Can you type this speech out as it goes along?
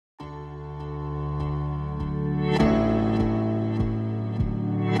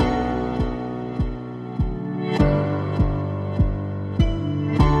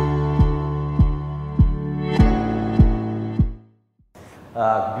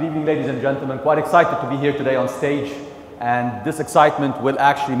Good evening, ladies and gentlemen. Quite excited to be here today on stage, and this excitement will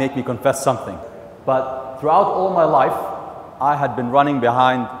actually make me confess something. But throughout all my life, I had been running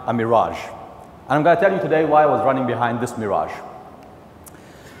behind a mirage. And I'm going to tell you today why I was running behind this mirage.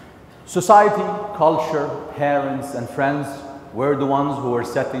 Society, culture, parents, and friends were the ones who were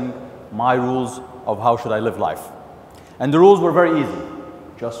setting my rules of how should I live life. And the rules were very easy.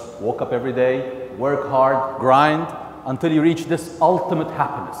 Just wake up every day, work hard, grind, until you reach this ultimate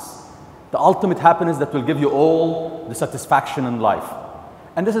happiness. The ultimate happiness that will give you all the satisfaction in life.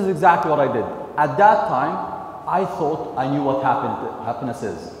 And this is exactly what I did. At that time, I thought I knew what happiness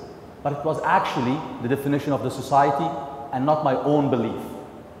is. But it was actually the definition of the society and not my own belief.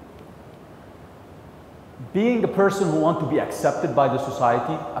 Being a person who wants to be accepted by the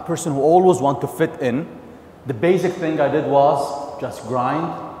society, a person who always wants to fit in, the basic thing I did was just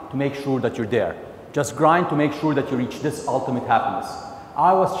grind to make sure that you're there. Just grind to make sure that you reach this ultimate happiness.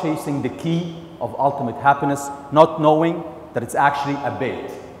 I was chasing the key of ultimate happiness, not knowing that it's actually a bait.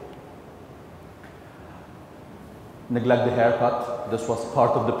 Neglect the haircut. This was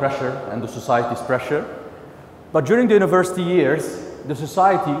part of the pressure and the society's pressure. But during the university years, the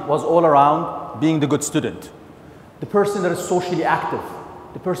society was all around being the good student, the person that is socially active,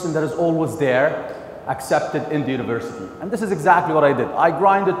 the person that is always there, accepted in the university. And this is exactly what I did. I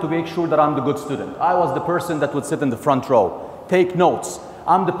grinded to make sure that I'm the good student. I was the person that would sit in the front row, take notes.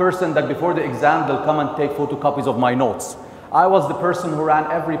 I'm the person that before the exam, they'll come and take photocopies of my notes. I was the person who ran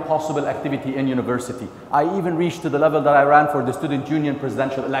every possible activity in university. I even reached to the level that I ran for the student union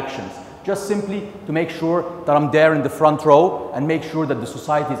presidential elections, just simply to make sure that I'm there in the front row and make sure that the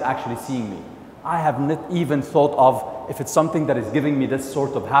society is actually seeing me. I have not even thought of if it's something that is giving me this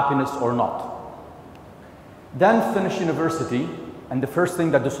sort of happiness or not. Then finished university, and the first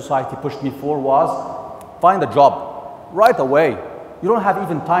thing that the society pushed me for was find a job right away. You don't have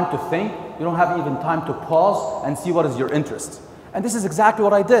even time to think, you don't have even time to pause and see what is your interest. And this is exactly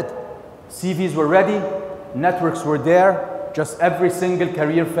what I did. CVs were ready, networks were there, just every single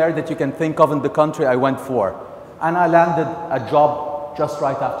career fair that you can think of in the country I went for. And I landed a job just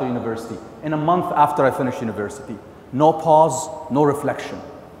right after university, in a month after I finished university. No pause, no reflection.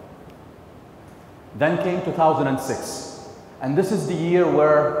 Then came 2006, and this is the year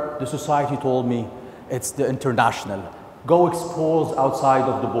where the society told me it's the international. Go expose outside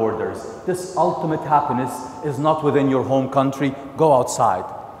of the borders. This ultimate happiness is not within your home country, go outside.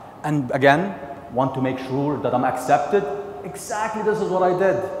 And again, want to make sure that I'm accepted. Exactly this is what I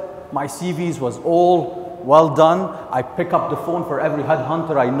did. My CVs was all well done. I pick up the phone for every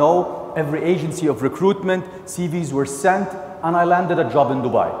headhunter I know, every agency of recruitment, CVs were sent, and I landed a job in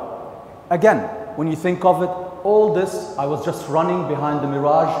Dubai. Again, when you think of it, all this, I was just running behind the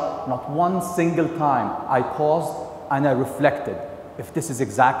mirage. Not one single time I paused and I reflected if this is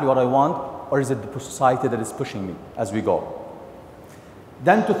exactly what I want or is it the society that is pushing me as we go.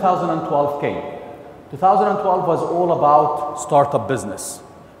 Then 2012 came. 2012 was all about startup business,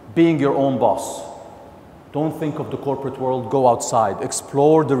 being your own boss. Don't think of the corporate world, go outside,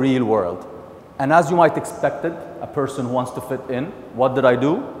 explore the real world. And as you might expect it, a person who wants to fit in, what did I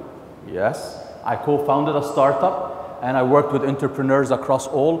do? Yes. I co-founded a startup and I worked with entrepreneurs across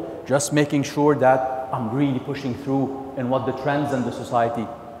all, just making sure that I'm really pushing through in what the trends and the society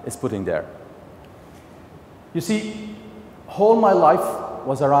is putting there. You see, whole my life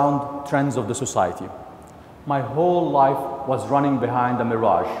was around trends of the society. My whole life was running behind a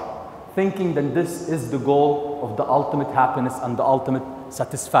mirage, thinking that this is the goal of the ultimate happiness and the ultimate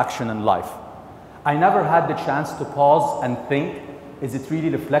satisfaction in life. I never had the chance to pause and think, is it really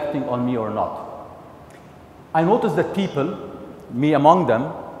reflecting on me or not? I noticed that people, me among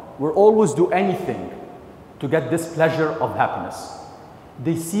them, will always do anything to get this pleasure of happiness.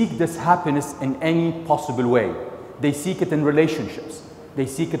 They seek this happiness in any possible way. They seek it in relationships. They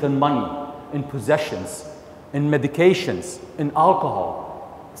seek it in money, in possessions, in medications, in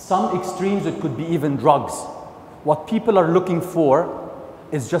alcohol. Some extremes, it could be even drugs. What people are looking for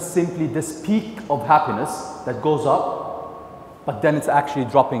is just simply this peak of happiness that goes up, but then it's actually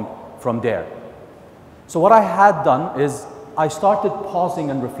dropping from there. So what I had done is I started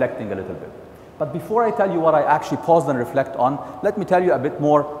pausing and reflecting a little bit. But before I tell you what I actually paused and reflect on, let me tell you a bit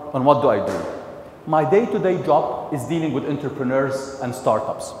more on what do I do. My day-to-day job is dealing with entrepreneurs and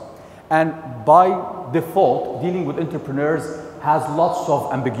startups. And by default, dealing with entrepreneurs has lots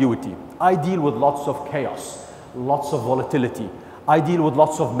of ambiguity. I deal with lots of chaos, lots of volatility. I deal with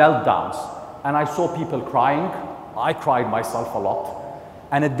lots of meltdowns. And I saw people crying. I cried myself a lot.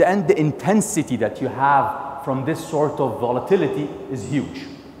 And at the end, the intensity that you have from this sort of volatility is huge.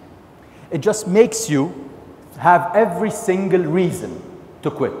 It just makes you have every single reason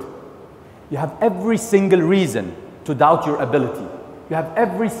to quit. You have every single reason to doubt your ability. You have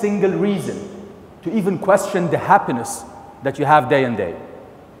every single reason to even question the happiness that you have day and day.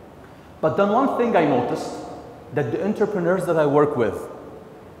 But then one thing I noticed, that the entrepreneurs that I work with,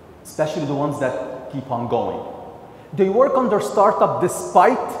 especially the ones that keep on going, they work on their startup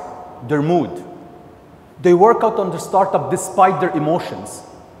despite their mood. They work out on their startup despite their emotions.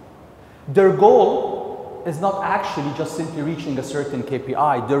 Their goal is not actually just simply reaching a certain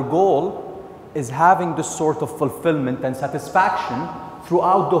KPI. Their goal is having this sort of fulfillment and satisfaction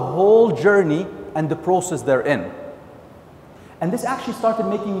throughout the whole journey and the process they're in. And this actually started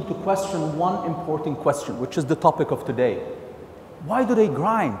making me to question one important question, which is the topic of today. Why do they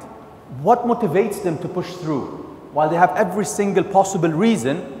grind? What motivates them to push through while they have every single possible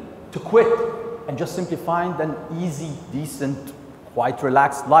reason to quit and just simply find an easy, decent, quite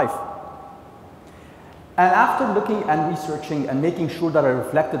relaxed life? And after looking and researching and making sure that I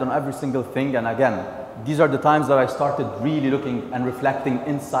reflected on every single thing, and again, these are the times that I started really looking and reflecting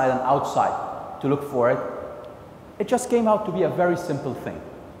inside and outside to look for it, it just came out to be a very simple thing.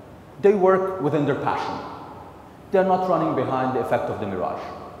 They work within their passion. They're not running behind the effect of the mirage.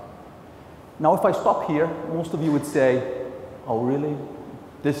 Now, if I stop here, most of you would say, oh, really?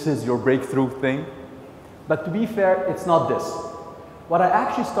 This is your breakthrough thing? But to be fair, it's not this. What I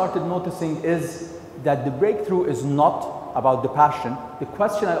actually started noticing is that the breakthrough is not about the passion. The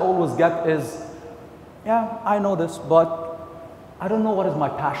question I always get is, yeah, I know this, but I don't know what is my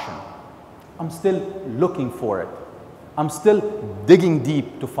passion. I'm still looking for it. I'm still digging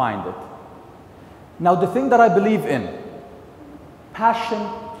deep to find it. Now, the thing that I believe in, passion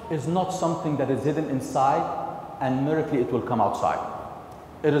is not something that is hidden inside and miraculously it will come outside.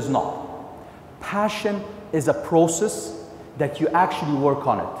 It is not. Passion is a process that you actually work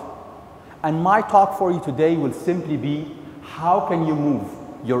on it. And my talk for you today will simply be, how can you move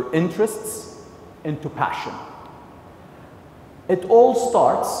your interests into passion? It all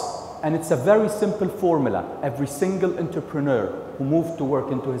starts, and it's a very simple formula. Every single entrepreneur who moved to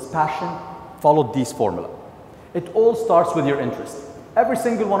work into his passion followed this formula. It all starts with your interest. Every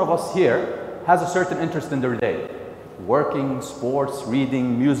single one of us here has a certain interest in their day. Working, sports,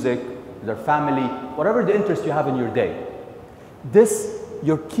 reading, music, their family, whatever the interest you have in your day.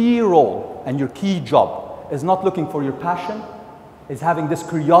 Your key role and your key job is not looking for your passion, is having this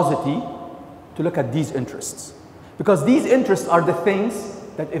curiosity to look at these interests. Because these interests are the things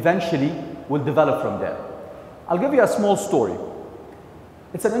that eventually will develop from there. I'll give you a small story.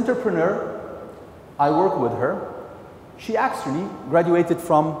 It's an entrepreneur. I work with her. She actually graduated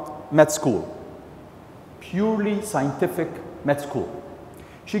from med school, purely scientific med school.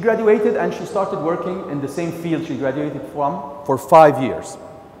 She graduated and she started working in the same field she graduated from for 5 years.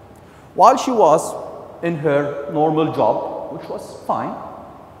 While she was in her normal job, which was fine,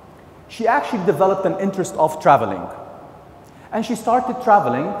 she actually developed an interest of traveling. And she started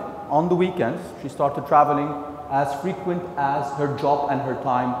traveling on the weekends. She started traveling as frequent as her job and her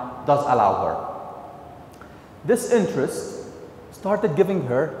time does allow her. This interest started giving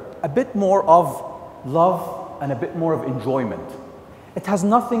her a bit more of love and a bit more of enjoyment. It has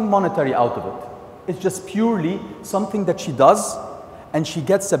nothing monetary out of it. It's just purely something that she does, and she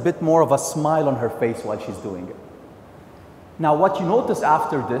gets a bit more of a smile on her face while she's doing it. Now, what you notice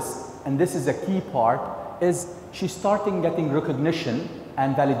after this, and this is a key part, is she's starting getting recognition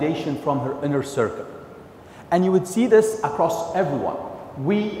and validation from her inner circle. And you would see this across everyone.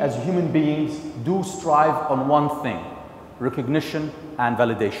 We as human beings do strive on one thing: recognition and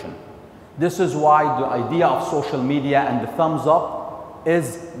validation. This is why the idea of social media and the thumbs up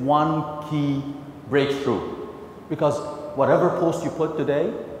is one key breakthrough. Because whatever post you put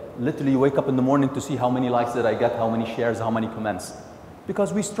today, literally you wake up in the morning to see how many likes did I get, how many shares, how many comments.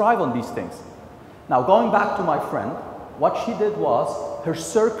 Because we strive on these things. Now, going back to my friend, what she did was her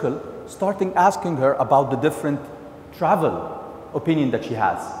circle starting asking her about the different travel opinion that she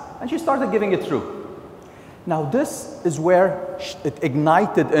has. And she started giving it through. Now, this is where it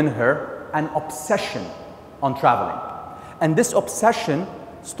ignited in her an obsession on traveling. And this obsession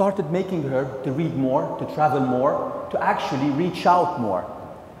started making her to read more, to travel more, to actually reach out more.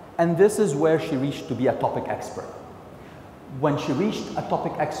 And this is where she reached to be a topic expert. When she reached a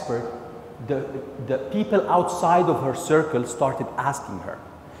topic expert, the people outside of her circle started asking her.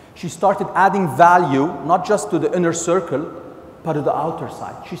 She started adding value, not just to the inner circle, but to the outer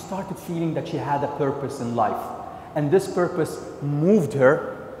side. She started feeling that she had a purpose in life. And this purpose moved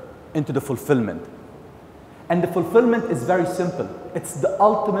her into the fulfillment. And the fulfillment is very simple. It's the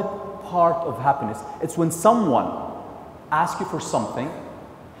ultimate part of happiness. It's when someone asks you for something,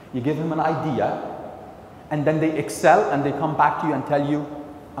 you give him an idea, and then they excel and they come back to you and tell you,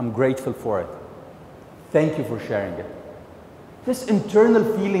 I'm grateful for it. Thank you for sharing it. This internal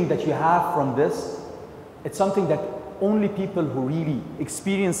feeling that you have from this, it's something that only people who really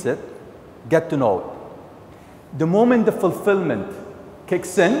experience it get to know it. The moment the fulfillment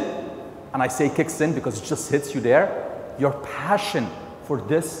kicks in, and I say kicks in because it just hits you there, your passion for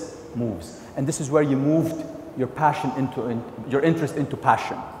this moves. And this is where you moved your passion into, your interest into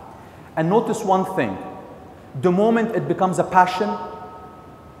passion. And notice one thing, the moment it becomes a passion,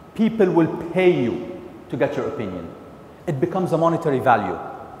 people will pay you to get your opinion. It becomes a monetary value,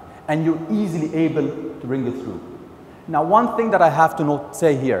 and you're easily able to bring it through. Now, one thing that I have to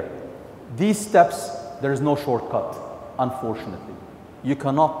say here, these steps, there is no shortcut, unfortunately. You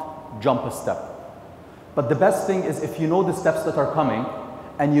cannot jump a step. But the best thing is if you know the steps that are coming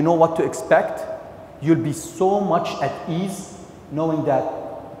and you know what to expect, you'll be so much at ease knowing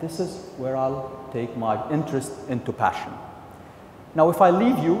that this is where I'll take my interest into passion. Now, if I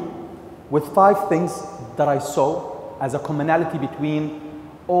leave you with 5 things that I saw as a commonality between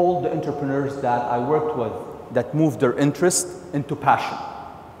all the entrepreneurs that I worked with that moved their interest into passion.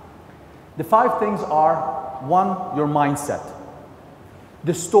 The 5 things are: 1, your mindset.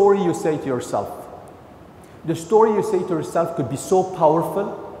 The story you say to yourself. The story you say to yourself could be so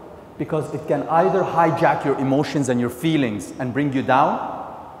powerful because it can either hijack your emotions and your feelings and bring you down,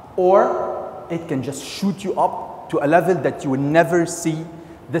 or it can just shoot you up to a level that you will never see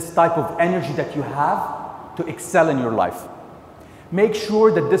this type of energy that you have to excel in your life. Make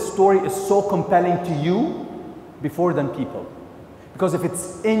sure that this story is so compelling to you before than people. Because if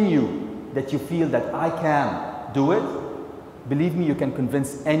it's in you that you feel that I can do it, believe me, you can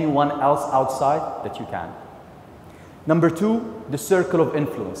convince anyone else outside that you can. Number 2, the circle of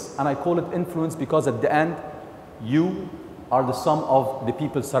influence. And I call it influence because at the end, you are the sum of the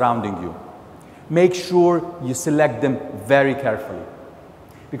people surrounding you. Make sure you select them very carefully,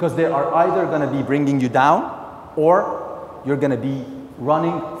 because they are either going to be bringing you down or you're going to be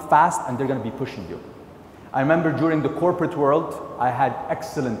running fast and they're going to be pushing you. I remember during the corporate world, I had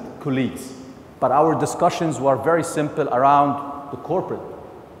excellent colleagues, but our discussions were very simple around the corporate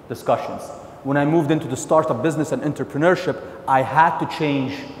discussions. When I moved into the startup business and entrepreneurship, I had to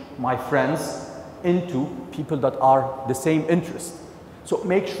change my friends into people that are the same interest. So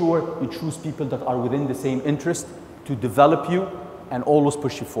make sure you choose people that are within the same interest to develop you and always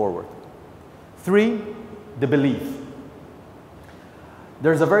push you forward. 3, the belief.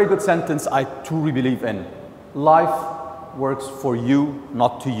 There's a very good sentence I truly believe in. Life works for you,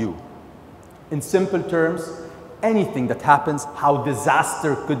 not to you. In simple terms, anything that happens, how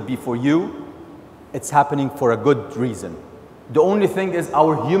disaster could be for you, it's happening for a good reason. The only thing is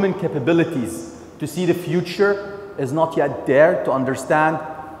our human capabilities to see the future is not yet there to understand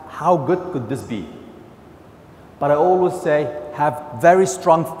how good could this be. But I always say, have very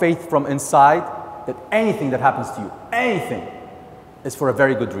strong faith from inside that anything that happens to you, anything, is for a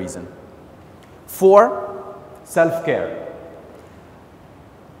very good reason. 4, self-care.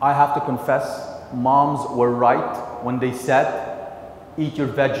 I have to confess, moms were right when they said, eat your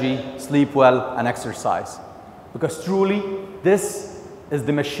veggie, sleep well, and exercise. Because truly, this is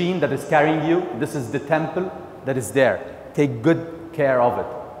the machine that is carrying you. This is the temple that is there. Take good care of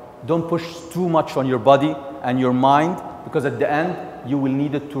it. Don't push too much on your body and your mind, because at the end, you will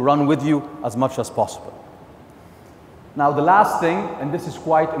need it to run with you as much as possible. Now, the last thing, and this is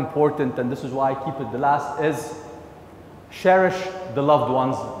quite important, and this is why I keep it the last, is cherish the loved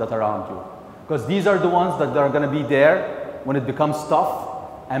ones that are around you. Because these are the ones that are going to be there when it becomes tough,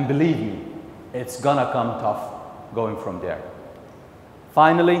 and believe me, it's going to come tough going from there.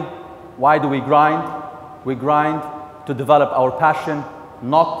 Finally, why do we grind? We grind to develop our passion,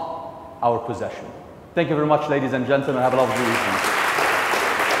 not our possession. Thank you very much, ladies and gentlemen. Have a lovely evening.